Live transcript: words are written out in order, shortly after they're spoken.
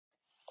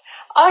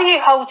Are you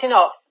holding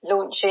off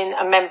launching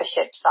a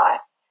membership site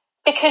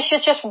because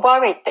you're just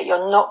worried that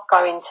you're not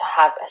going to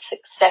have a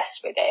success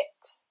with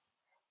it?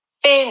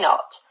 Fear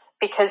not,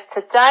 because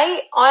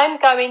today I'm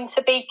going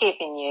to be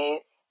giving you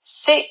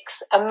 6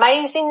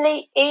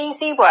 amazingly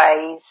easy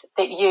ways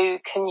that you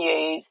can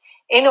use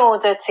in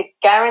order to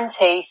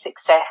guarantee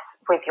success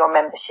with your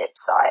membership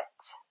site.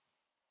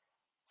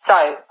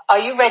 So, are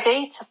you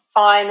ready to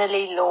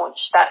finally launch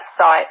that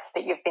site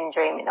that you've been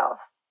dreaming of?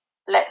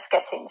 Let's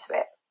get into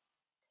it.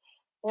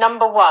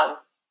 Number 1,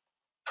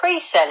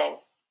 pre-selling.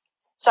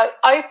 So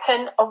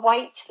open a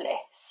wait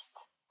list.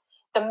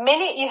 The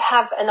minute you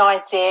have an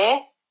idea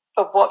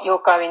for what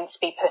you're going to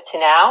be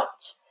putting out,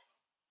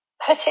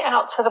 put it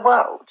out to the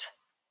world.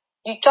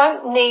 You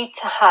don't need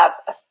to have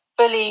a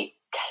fully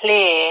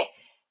clear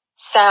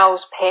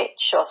sales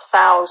pitch or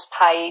sales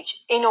page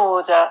in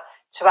order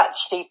to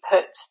actually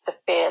put the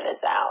feelers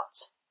out.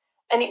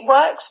 And it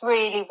works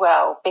really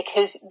well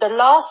because the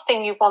last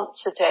thing you want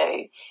to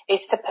do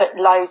is to put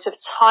loads of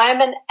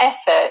time and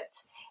effort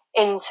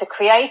into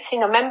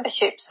creating a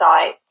membership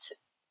site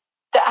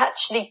that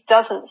actually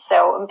doesn't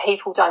sell and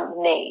people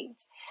don't need.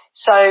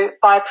 So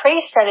by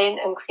pre-selling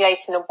and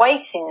creating a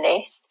waiting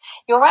list,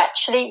 you're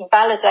actually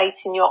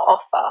validating your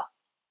offer.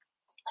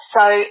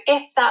 So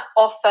if that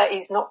offer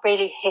is not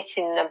really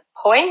hitting the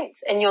point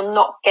and you're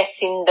not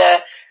getting the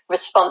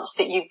response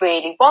that you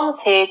really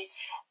wanted,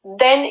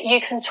 then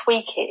you can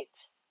tweak it.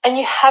 And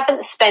you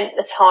haven't spent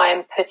the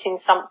time putting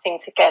something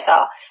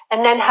together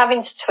and then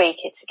having to tweak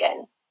it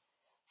again.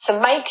 So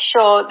make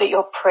sure that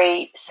you're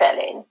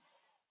pre-selling.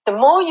 The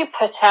more you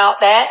put out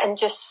there and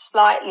just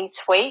slightly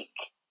tweak,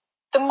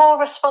 the more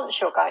response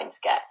you're going to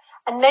get.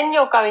 And then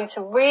you're going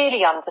to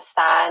really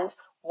understand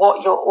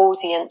what your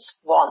audience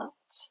wants.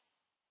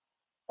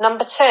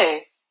 Number 2,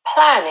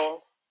 planning.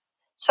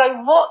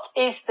 So what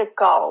is the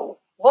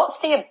goal? What's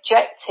the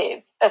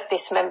objective of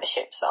this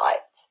membership site?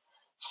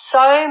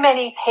 So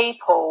many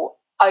people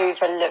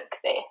overlook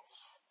this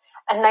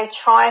and they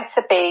try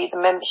to be the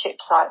membership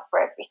site for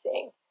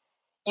everything.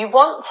 You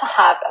want to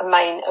have a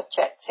main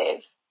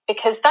objective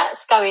because that's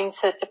going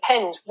to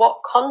depend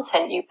what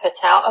content you put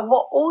out and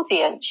what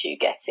audience you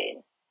get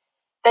in.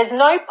 There's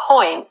no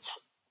point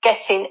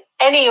getting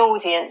any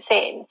audience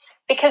in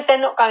because they're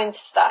not going to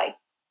stay.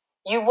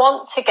 You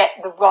want to get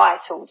the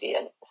right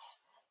audience.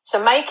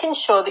 So making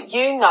sure that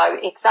you know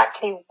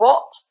exactly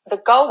what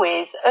the goal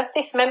is of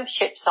this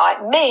membership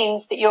site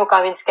means that you're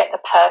going to get the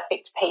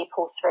perfect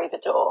people through the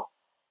door.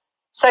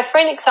 So for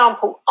an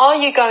example, are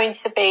you going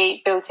to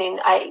be building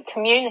a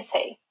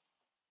community?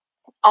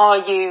 Are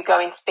you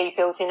going to be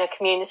building a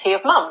community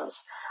of mums?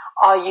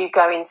 Are you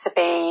going to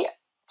be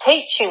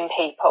teaching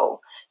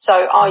people? So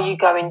are you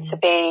going to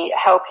be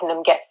helping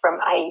them get from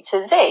A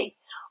to Z?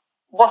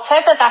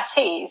 Whatever that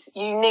is,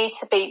 you need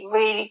to be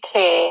really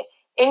clear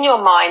in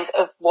your mind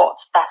of what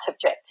that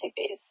objective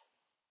is.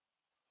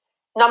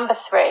 Number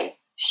 3,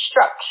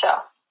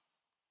 structure.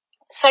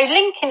 So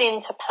linking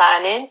into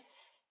planning,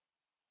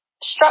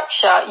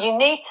 structure, you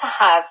need to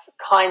have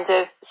kind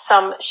of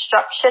some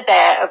structure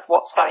there of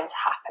what's going to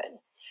happen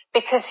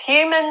because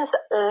humans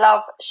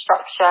love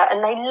structure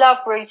and they love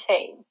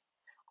routine.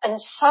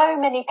 And so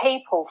many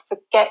people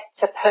forget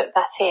to put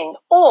that in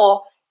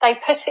or they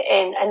put it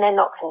in and they're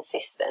not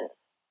consistent.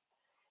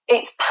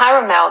 It's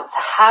paramount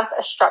to have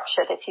a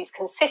structure that is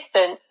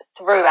consistent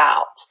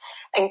throughout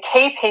and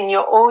keeping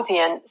your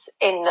audience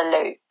in the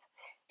loop.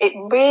 It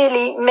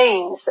really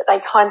means that they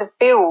kind of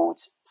build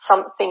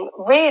something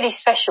really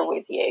special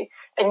with you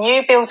and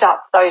you build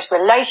up those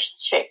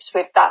relationships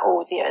with that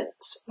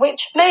audience,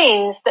 which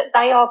means that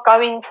they are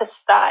going to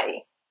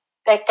stay.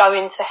 They're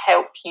going to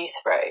help you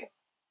through.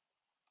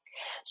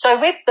 So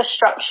with the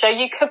structure,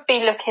 you could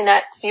be looking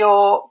at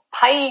your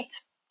paid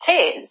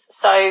tiers.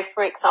 So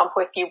for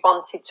example, if you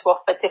wanted to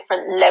offer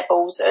different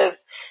levels of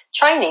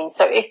training.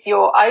 So if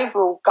your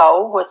overall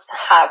goal was to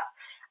have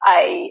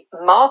a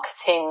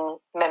marketing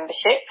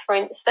membership, for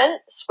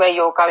instance, where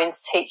you're going to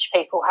teach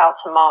people how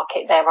to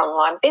market their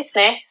online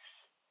business,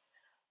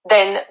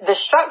 then the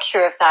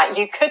structure of that,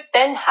 you could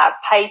then have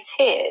paid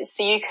tiers.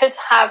 So you could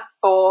have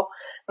for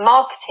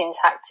marketing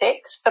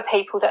tactics for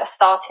people that are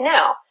starting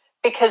out,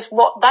 because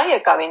what they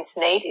are going to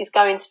need is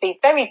going to be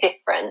very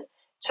different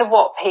to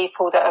what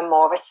people that are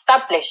more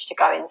established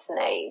are going to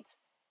need.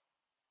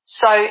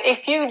 So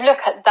if you look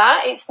at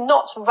that, it's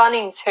not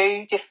running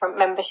 2 different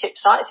membership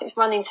sites, it's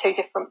running 2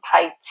 different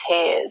paid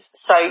tiers.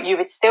 So you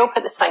would still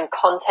put the same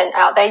content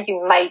out there,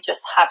 you may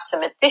just have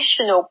some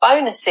additional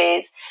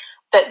bonuses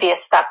that the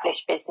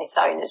established business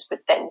owners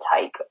would then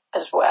take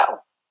as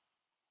well.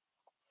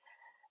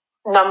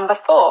 Number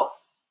 4,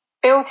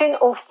 building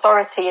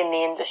authority in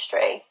the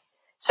industry.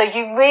 So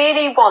you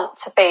really want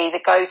to be the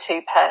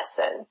go-to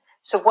person.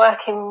 So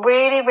working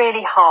really,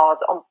 really hard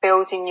on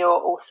building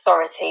your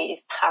authority is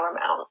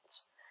paramount.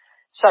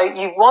 So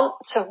you want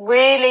to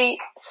really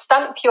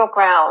stamp your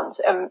ground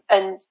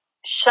and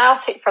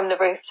shout it from the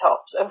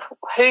rooftops of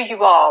who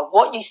you are,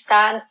 what you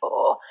stand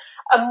for,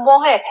 and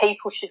why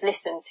people should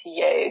listen to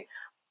you,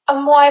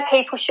 and why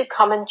people should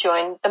come and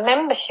join the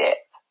membership.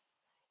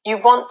 You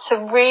want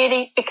to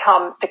really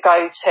become the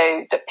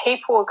go-to that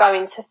people are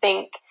going to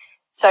think.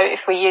 So if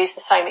we use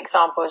the same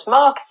example as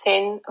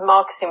marketing, a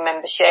marketing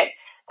membership,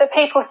 that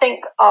people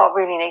think, oh, I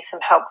really need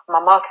some help with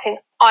my marketing.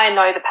 I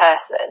know the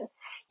person.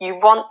 You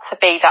want to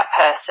be that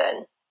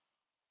person.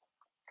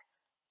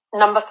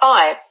 Number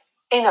 5,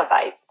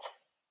 innovate.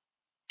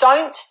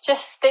 Don't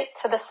just stick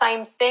to the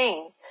same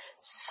thing.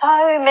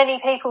 So many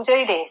people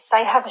do this.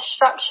 They have a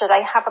structure,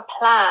 they have a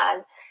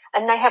plan,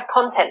 and they have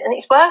content, and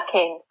it's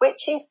working,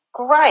 which is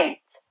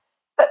great.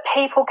 But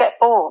people get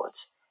bored.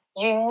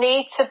 You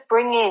need to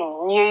bring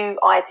in new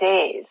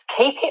ideas.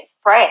 Keep it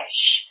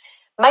fresh.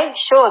 Make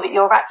sure that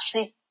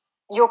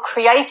you're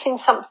creating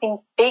something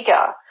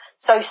bigger.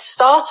 So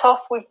start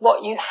off with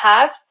what you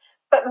have,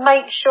 but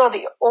make sure that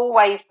you're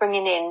always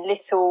bringing in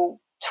little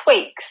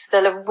tweaks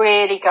that are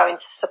really going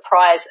to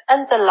surprise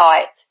and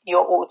delight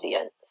your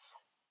audience.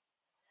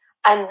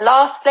 And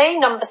lastly,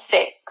 number 6,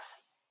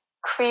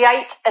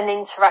 create an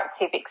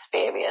interactive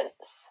experience.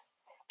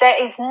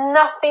 There is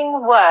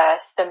nothing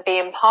worse than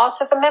being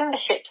part of a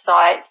membership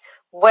site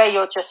where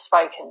you're just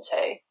spoken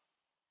to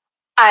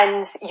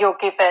and you're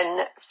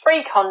given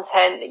free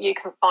content that you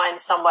can find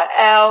somewhere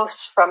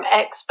else from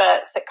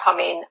experts that come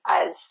in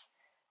as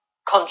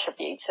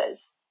contributors.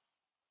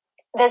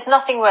 There's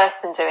nothing worse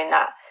than doing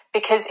that,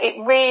 because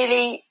it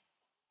really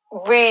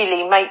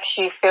makes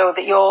you feel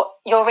that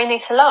you're in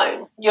it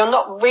alone. You're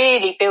not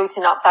really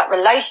building up that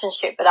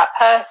relationship with that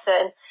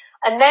person,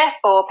 and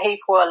therefore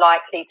people are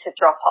likely to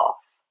drop off.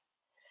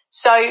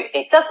 So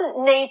it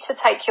doesn't need to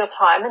take your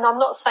time, and I'm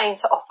not saying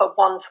to offer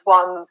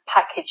one-to-one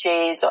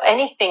packages or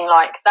anything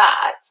like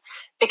that,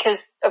 because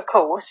of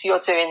course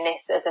you're doing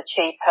this as a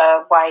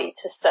cheaper way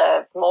to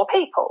serve more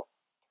people.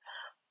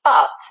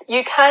 But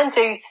you can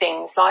do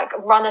things like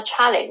run a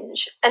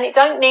challenge, and it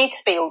don't need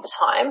to be all the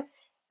time,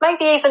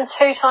 maybe even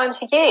 2 times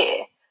a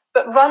year,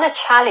 but run a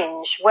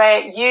challenge where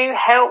you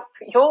help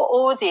your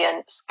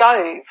audience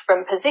go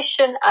from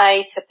position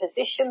A to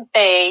position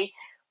B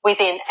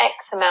within X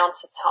amount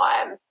of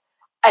time.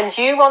 And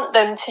you want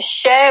them to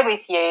share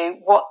with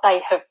you what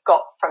they have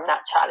got from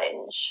that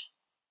challenge.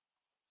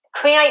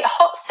 Create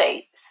hot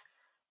seats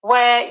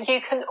where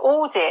you can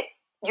audit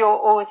your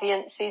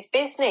audience's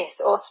business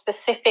or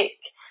specific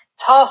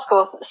task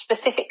or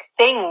specific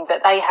thing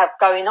that they have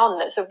going on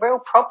that's a real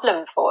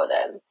problem for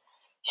them.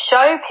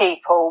 Show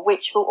people,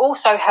 which will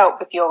also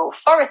help with your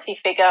authority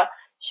figure,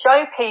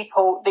 show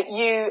people that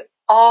you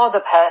are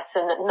the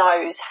person that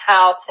knows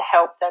how to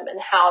help them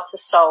and how to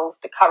solve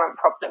the current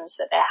problems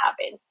that they're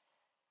having.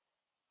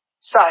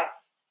 So,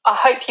 I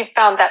hope you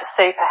found that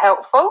super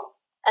helpful,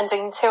 and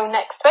until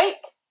next week,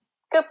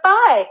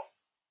 goodbye.